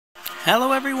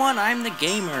Hello everyone, I'm the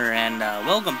Gamer, and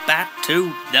welcome back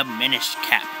to the Minish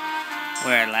cap,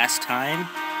 where last time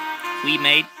we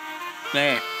met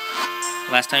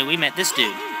this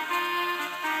dude,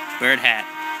 Bird Hat,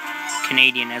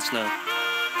 Canadian Eslo.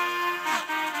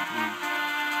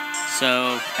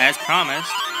 So, as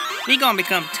promised, we gonna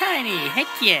become tiny, heck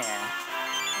yeah!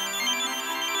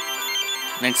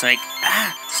 Link's like,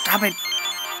 stop it!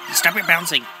 Stop it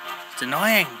bouncing! It's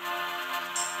annoying!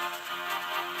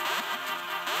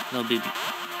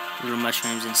 Little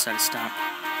mushrooms inside a stump.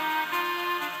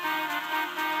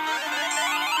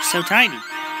 So tiny.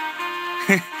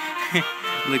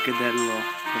 Look at that little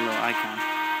icon.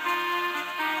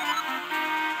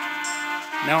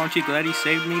 Now aren't you glad he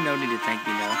saved me? No need to thank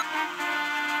me though.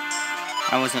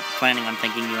 I wasn't planning on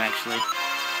thanking you actually.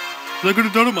 I could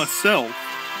have done it myself.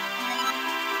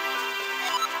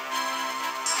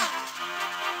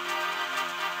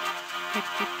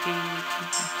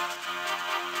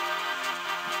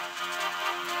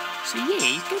 So yeah,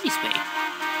 he's good this way.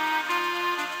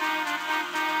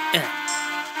 Yeah.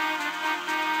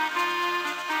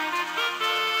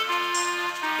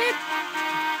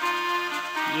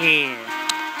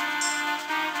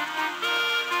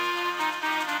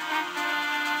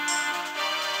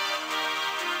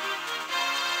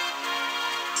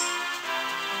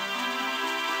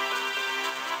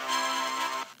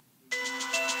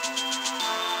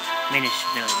 Minish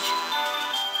village.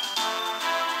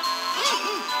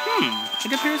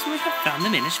 It appears we have found the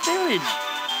Minish village.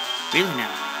 Really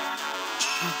now?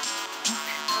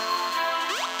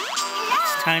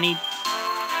 It's tiny.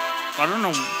 I don't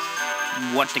know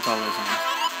what to call this one.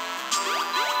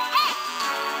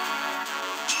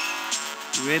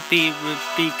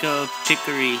 Ripico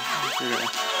Pickery.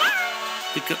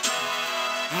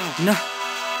 No.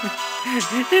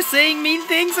 They're saying mean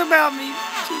things about me.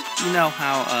 You know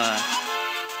how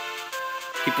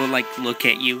people like look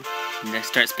at you and they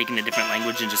start speaking a different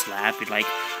language and just laugh. You're like,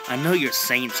 I know you're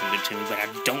saying something to me, but I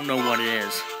don't know what it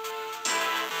is.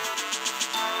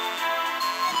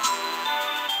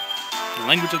 The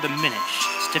language of the Minish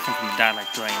is different from the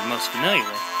dialect I am most familiar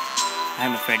with.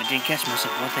 I'm afraid I didn't catch most of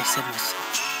what they said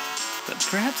myself. But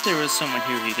perhaps there is someone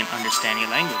here who can understand your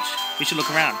language. We should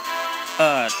look around.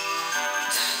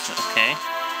 Okay.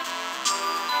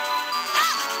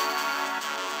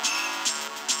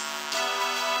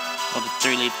 All the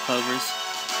three-leaf clovers.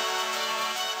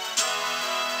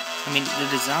 I mean, the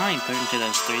design put into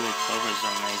those three-leaf clovers is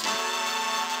amazing.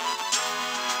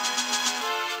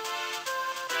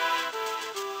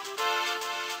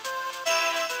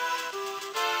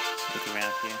 Let's look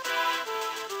around here.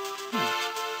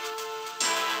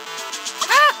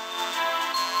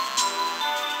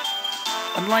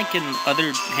 Unlike in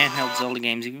other handheld Zelda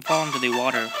games, if you fall into the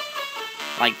water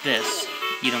like this,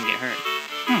 you don't get hurt.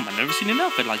 I've never seen an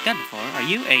outfit like that before. Are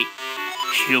you a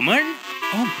human?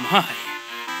 Oh my.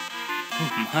 Oh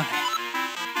my.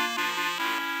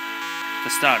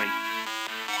 Vastari.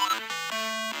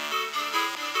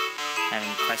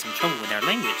 Having quite some trouble with our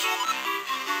language.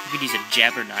 We could use a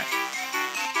jabbernut.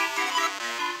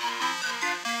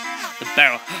 The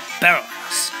barrel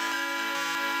house.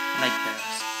 I like barrels.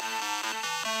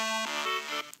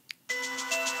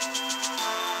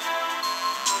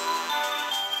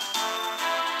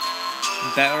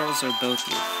 Barrels are both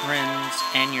your friends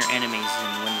and your enemies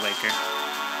in Wind Waker,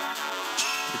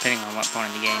 depending on what point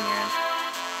of the game you're in.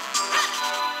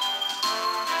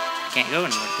 Can't go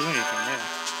anywhere, do anything there.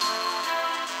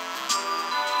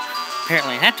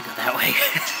 Apparently I have to go that way.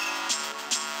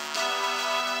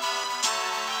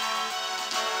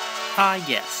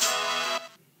 Yes.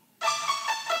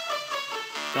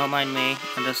 Don't mind me,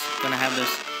 I'm just gonna have this.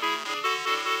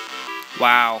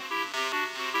 Wow.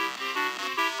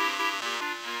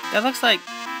 That looks like...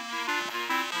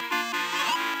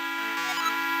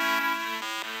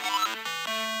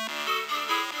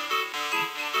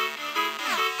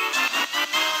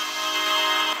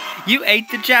 You ate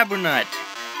the jabbernut!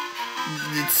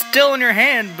 It's still in your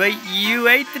hand, but you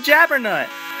ate the jabbernut!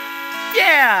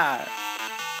 Yeah!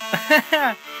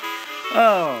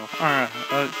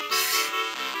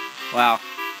 Wow.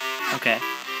 Okay.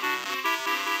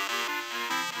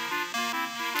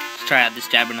 Let's try out this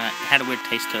jabbernut. It had a weird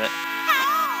taste to it.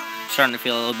 I'm starting to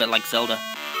feel a little bit like Zelda.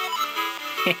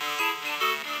 It's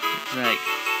like,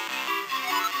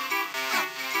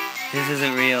 this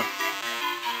isn't real.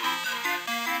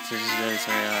 This is real. It's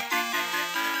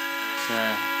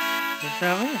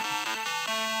not real.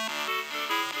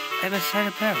 I'm inside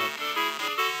a barrel.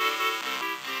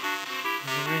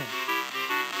 Is it real?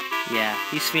 Yeah,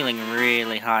 he's feeling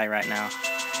really high right now.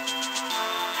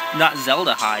 Not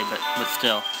Zelda high, but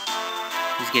still.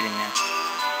 He's getting there.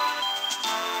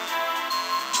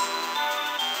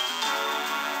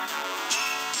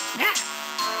 Yeah.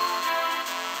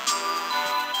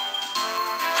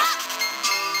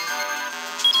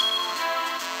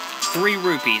 3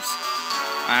 rupees.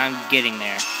 I'm getting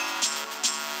there.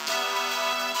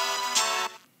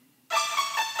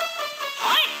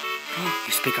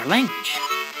 You speak our language.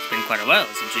 It's been quite a while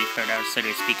since we've heard our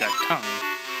city speak our tongue.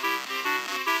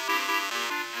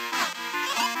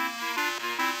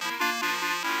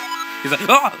 He's like,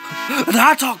 oh! The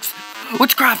hot dogs!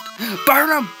 Witchcraft! Burn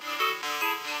them!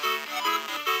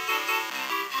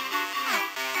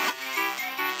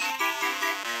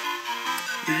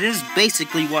 It is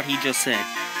basically what he just said.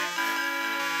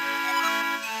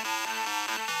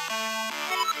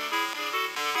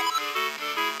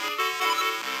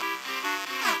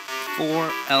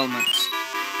 Four elements.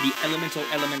 The elemental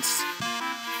elements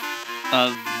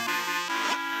of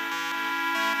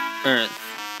Earth.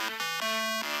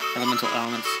 Elemental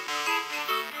elements.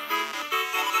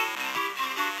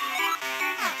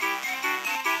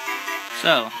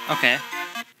 So, okay.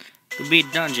 Could be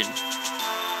dungeon.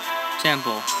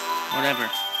 Temple. Whatever.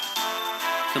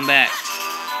 Come back.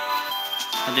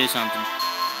 I'll do something.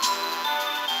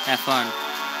 Have fun.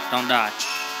 Don't die.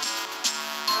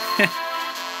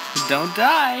 Don't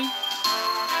die.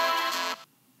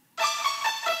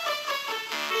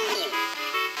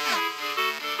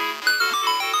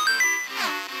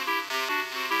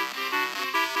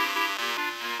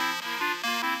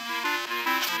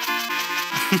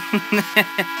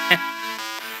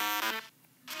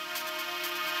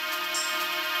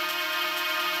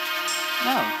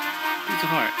 No. Piece of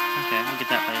heart. Okay, I'll get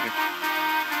that later.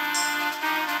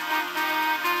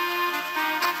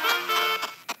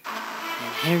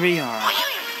 And here we are.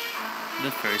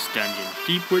 The first dungeon.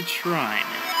 Deepwood Shrine.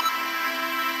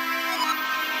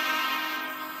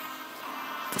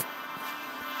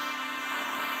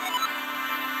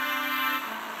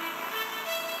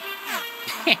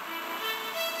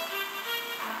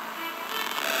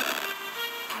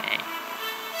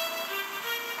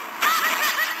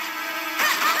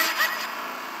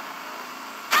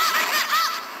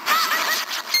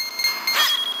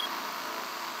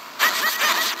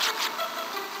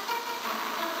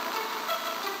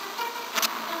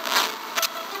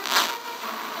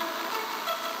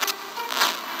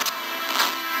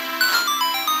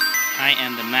 I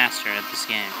am the master at this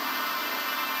game.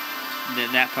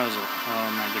 That puzzle.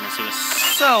 Oh my goodness, it was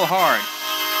so hard.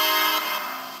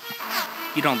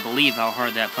 You don't believe how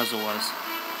hard that puzzle was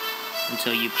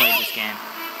until you played this game.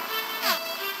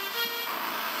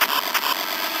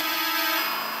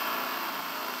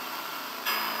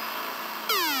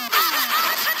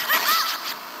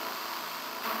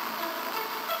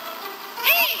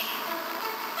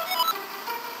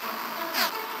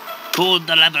 Pull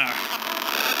the lever.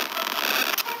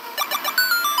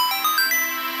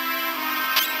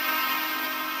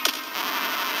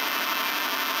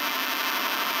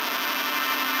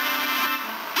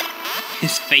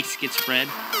 His face gets red.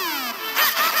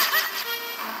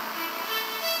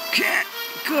 Can't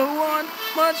go on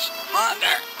much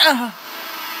longer.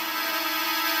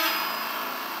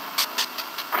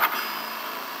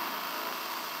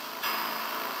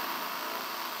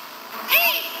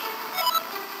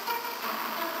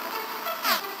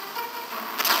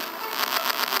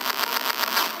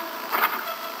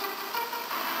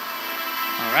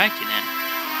 Alrighty then.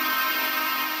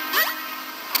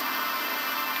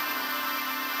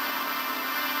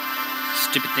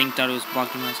 Stupid thing thought it was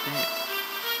blocking my escape.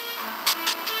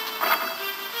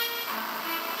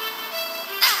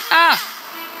 Ah!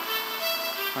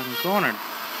 Fucking cornered.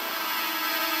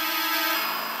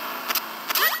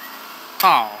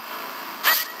 Oh.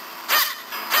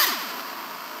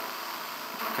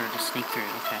 Gotta just sneak through,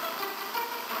 okay.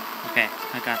 Okay,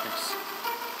 I got this.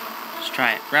 Let's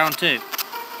try it. Round 2.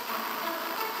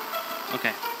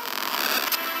 Okay.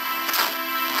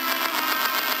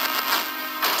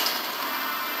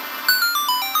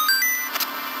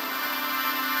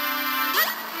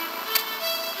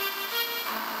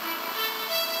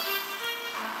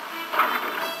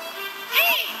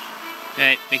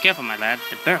 Hey, be careful, my lad.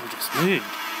 The barrel just moved.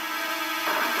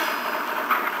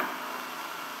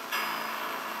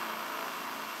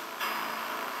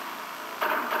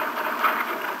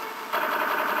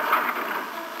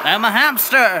 I'm a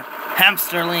hamster!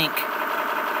 Hamster Link.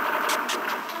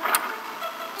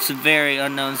 It's a very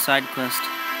unknown side quest.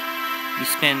 You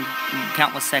spend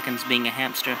countless seconds being a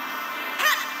hamster.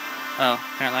 Oh,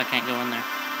 apparently I can't go in there.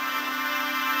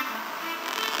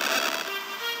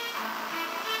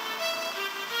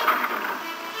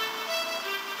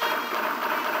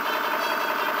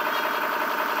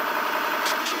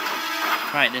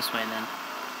 try it this way then.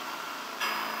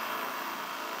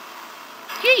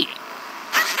 Yeah.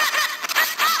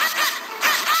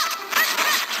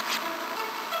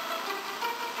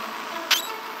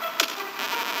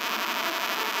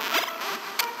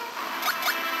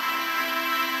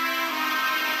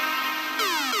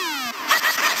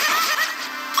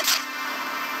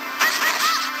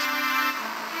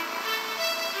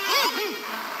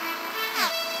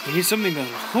 You need something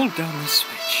that'll hold down this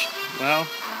switch. Well,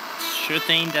 sure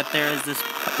thing that there is this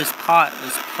pot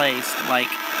is placed, like,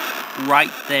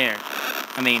 right there.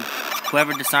 I mean,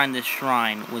 whoever designed this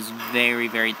shrine was very,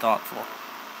 very thoughtful.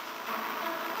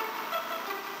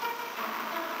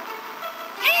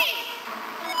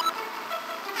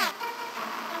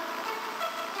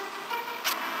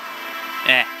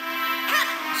 Eh.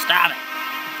 Stop it.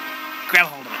 Grab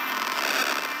hold of it.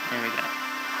 There we go.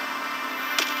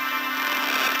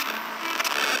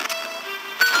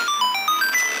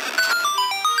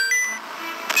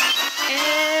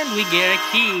 And we get a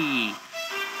key.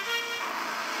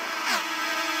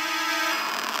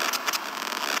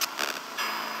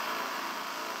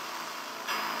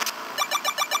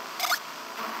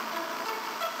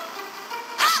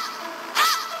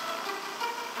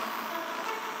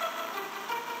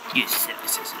 You silly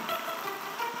sister.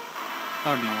 I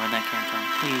don't know where that came from.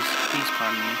 Please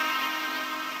pardon me.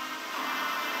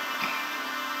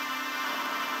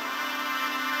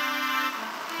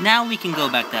 Now we can go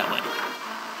back that way.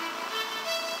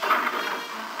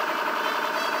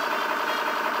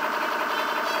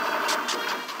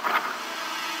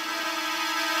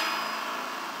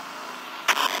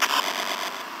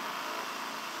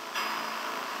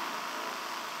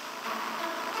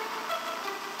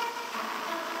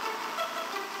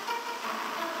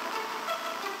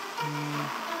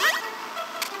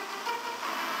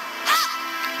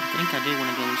 I think I do want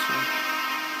to go this way.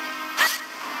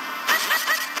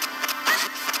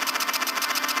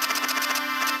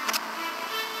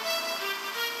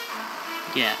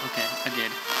 Yeah, okay, I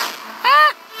did.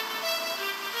 Ah!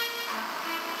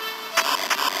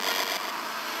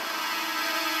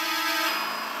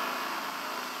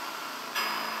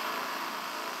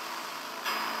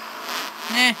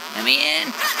 Let me in.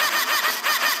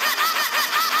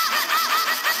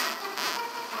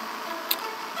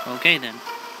 Okay then.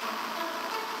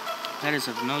 That is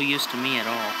of no use to me at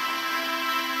all.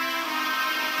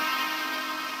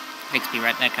 Takes me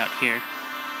right back out here.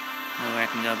 Where I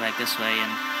can go back this way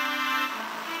and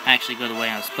actually go the way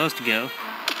I was supposed to go.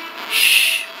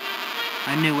 Shh!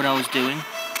 I knew what I was doing.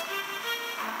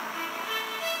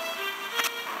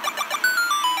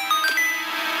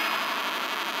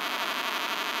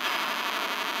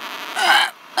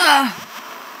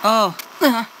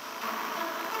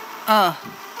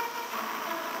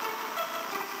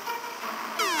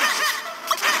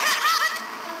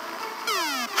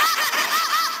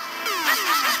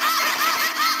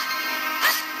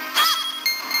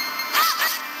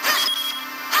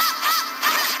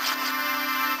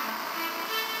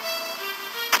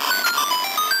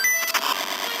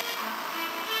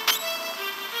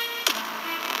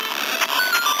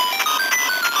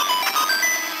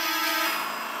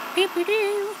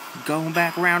 Going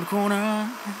back around the corner.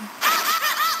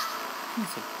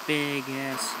 It's a big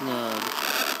ass slug.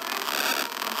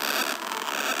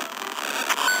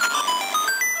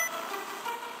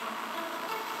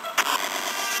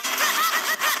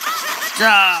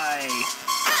 Die!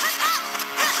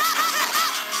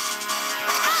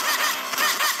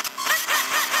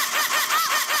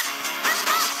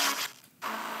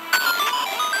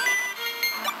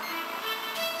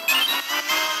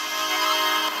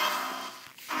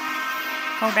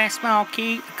 Got that small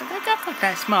key. I got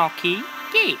that small key.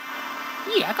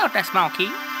 Yeah, I got that small key.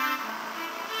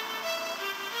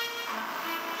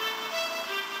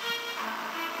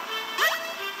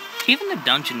 Even the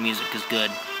dungeon music is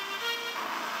good.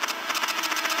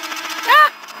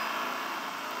 Ah!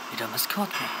 It almost caught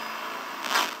me.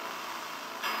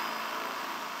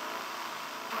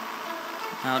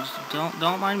 Now, just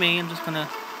don't mind me. I'm just gonna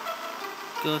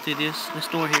go through this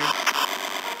door here.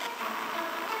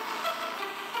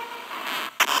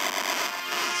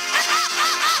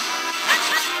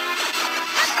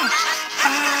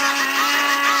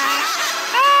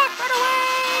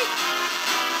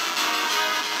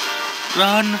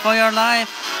 Run for your life!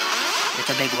 It's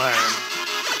a big worm.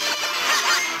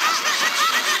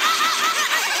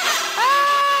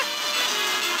 Ah!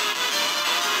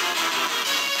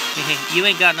 You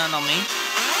ain't got nothing on me.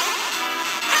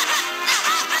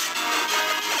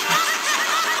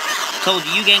 Told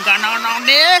you ain't got nothing on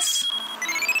this.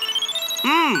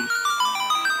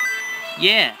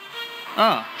 Yeah.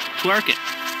 Oh, twerk it.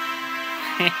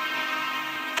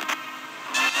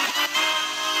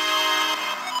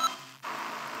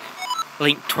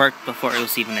 Link twerked before it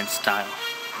was even in style.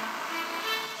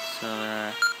 So,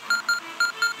 I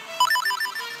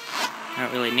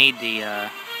don't really need the,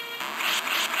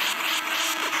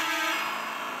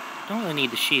 don't really need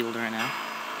the shield right now.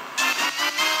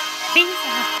 Piece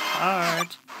of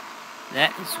heart.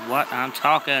 That is what I'm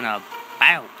talking about.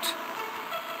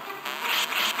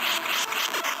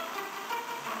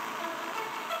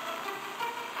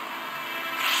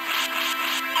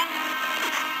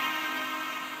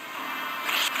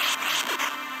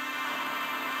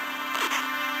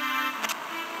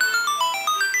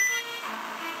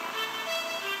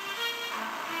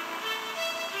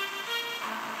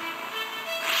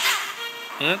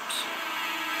 Oops.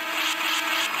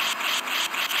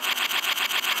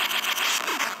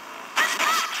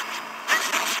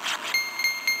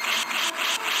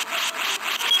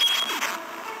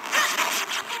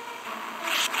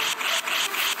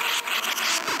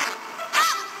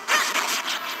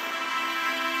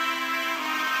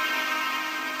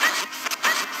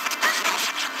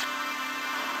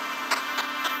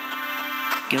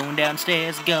 Going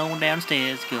downstairs, going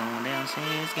downstairs, going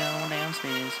downstairs, going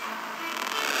downstairs.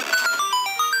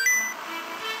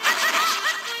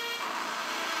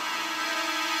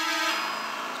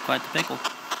 It's quite the pickle.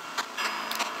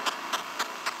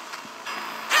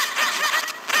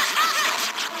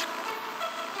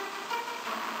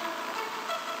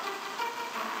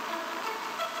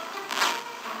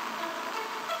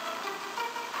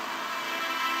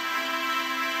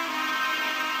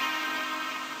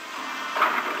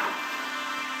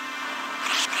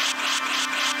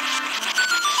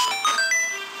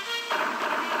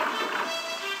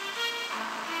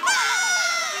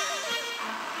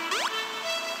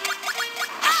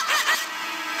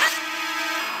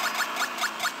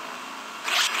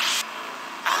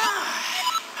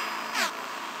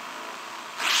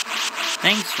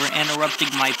 Thanks for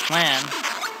interrupting my plan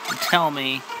to tell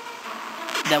me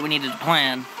that we needed a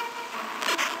plan.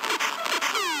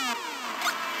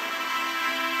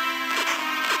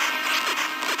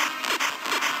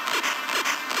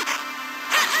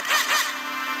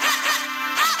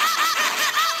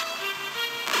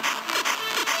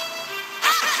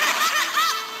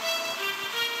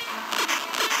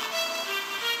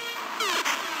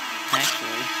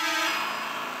 Actually,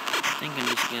 I think I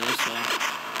need to go this way.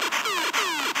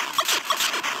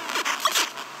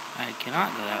 I cannot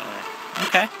go that way.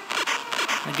 Okay.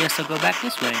 I guess I'll go back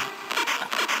this way.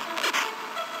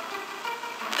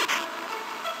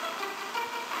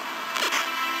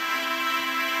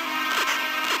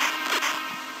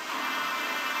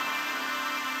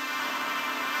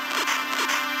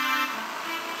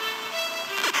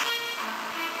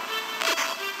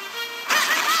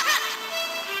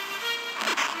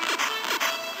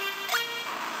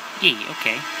 Yeah,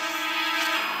 okay.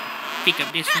 Pick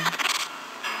up this one.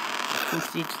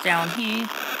 Push it down here.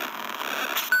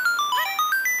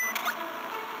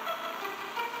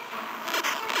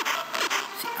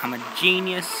 See, I'm a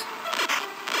genius.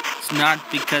 It's not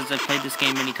because I've played this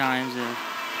game many times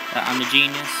that I'm a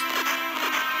genius.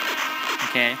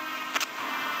 Okay.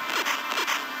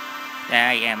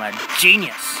 I am a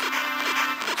genius.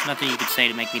 There's nothing you could say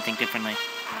to make me think differently.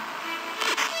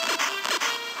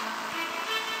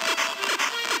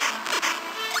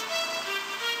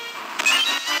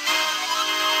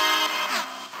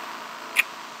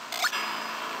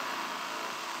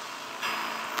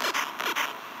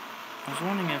 I was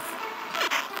wondering if...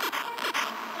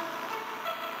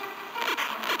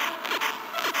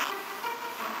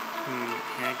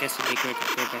 yeah, I guess it'd be good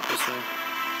to go back this way.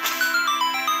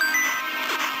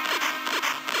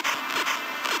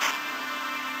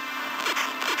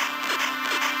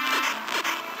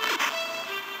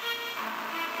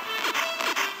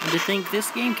 And to think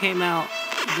this game came out...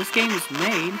 This game was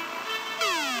made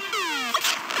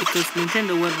because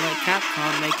Nintendo wouldn't let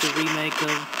Capcom make the remake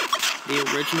of the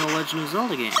original Legend of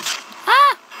Zelda game.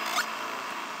 Ah!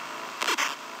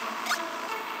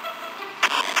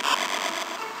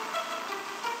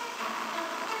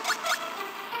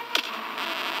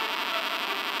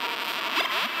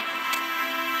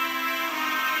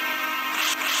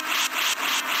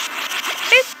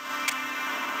 Beep.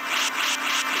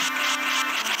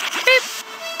 Beep.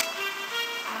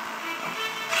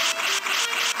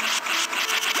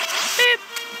 Beep.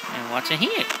 And what's in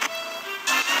here?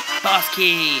 Boss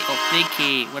key, or big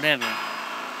key, whatever.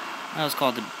 That was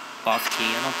called the boss key.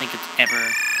 I don't think it's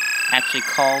ever actually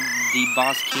called the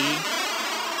boss key.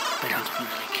 But I don't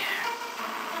really care.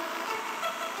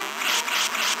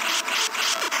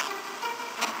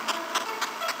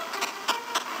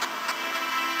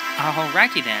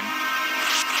 Alrighty then.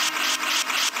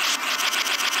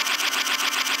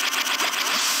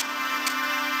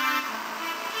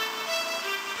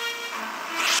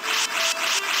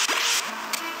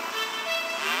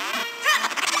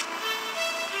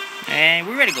 And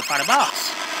we're ready to go fight a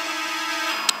boss.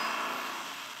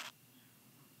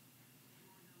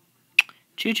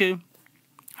 Choo-choo.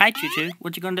 Hi, Choo-choo.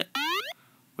 What you gonna do?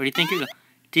 Where do you think you're going?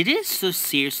 Did it so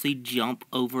seriously jump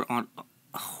over on...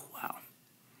 Oh, wow.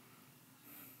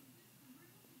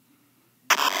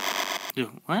 Dude,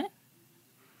 what?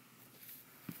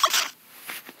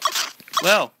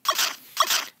 Well,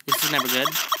 this is never good.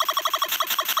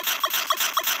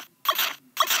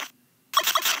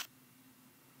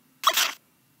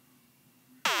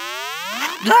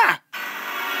 Ah!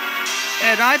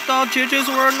 And I thought choo-choos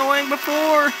were annoying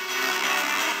before.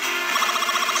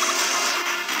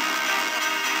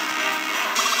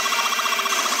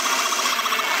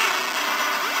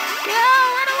 Go,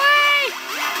 run away!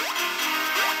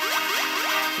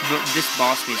 But this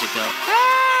boss music though.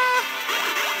 Ah!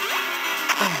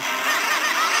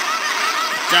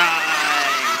 Die!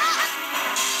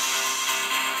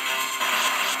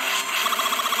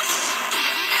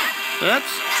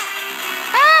 Oops.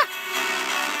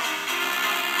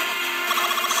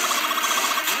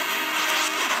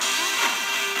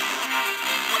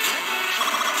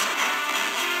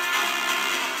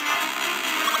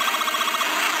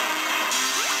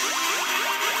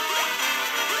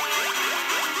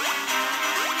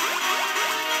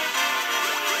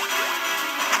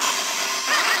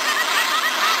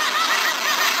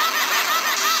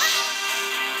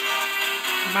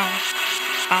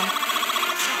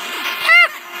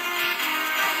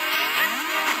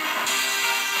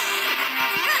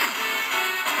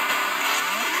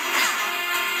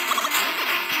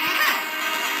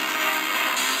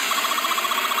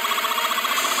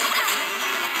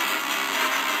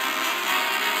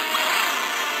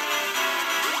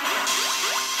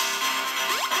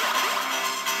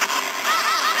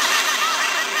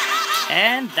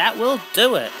 And that will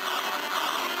do it.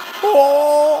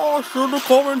 Oh, I should have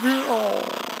come in here. Oh.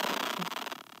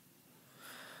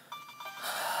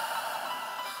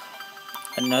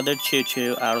 Another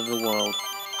choo-choo out of the world.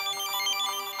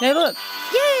 Hey, look.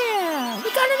 Yeah!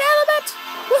 We got an element!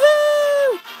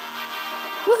 Woohoo!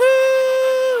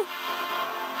 Woohoo!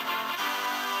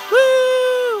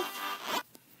 Woo!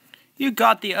 You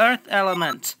got the earth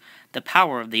element. The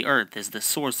power of the earth is the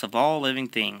source of all living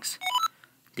things.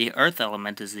 The earth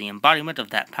element is the embodiment of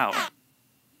that power.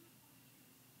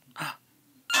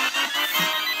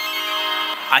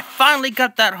 I finally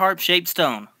got that harp-shaped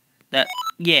stone.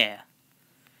 Yeah.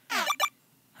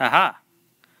 Haha.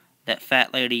 That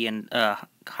fat lady in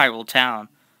Hyrule Town.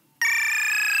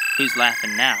 Who's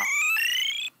laughing now?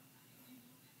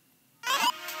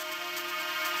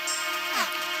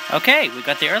 Okay, we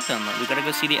got the earth element. We gotta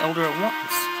go see the Elder at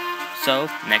once. So,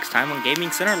 next time on Gaming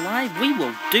Center Live, we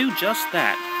will do just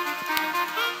that.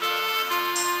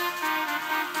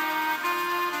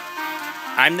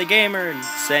 I'm the gamer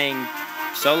saying,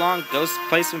 so long, go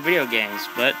play some video games.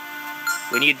 But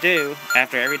when you do,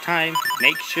 after every time,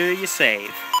 make sure you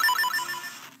save.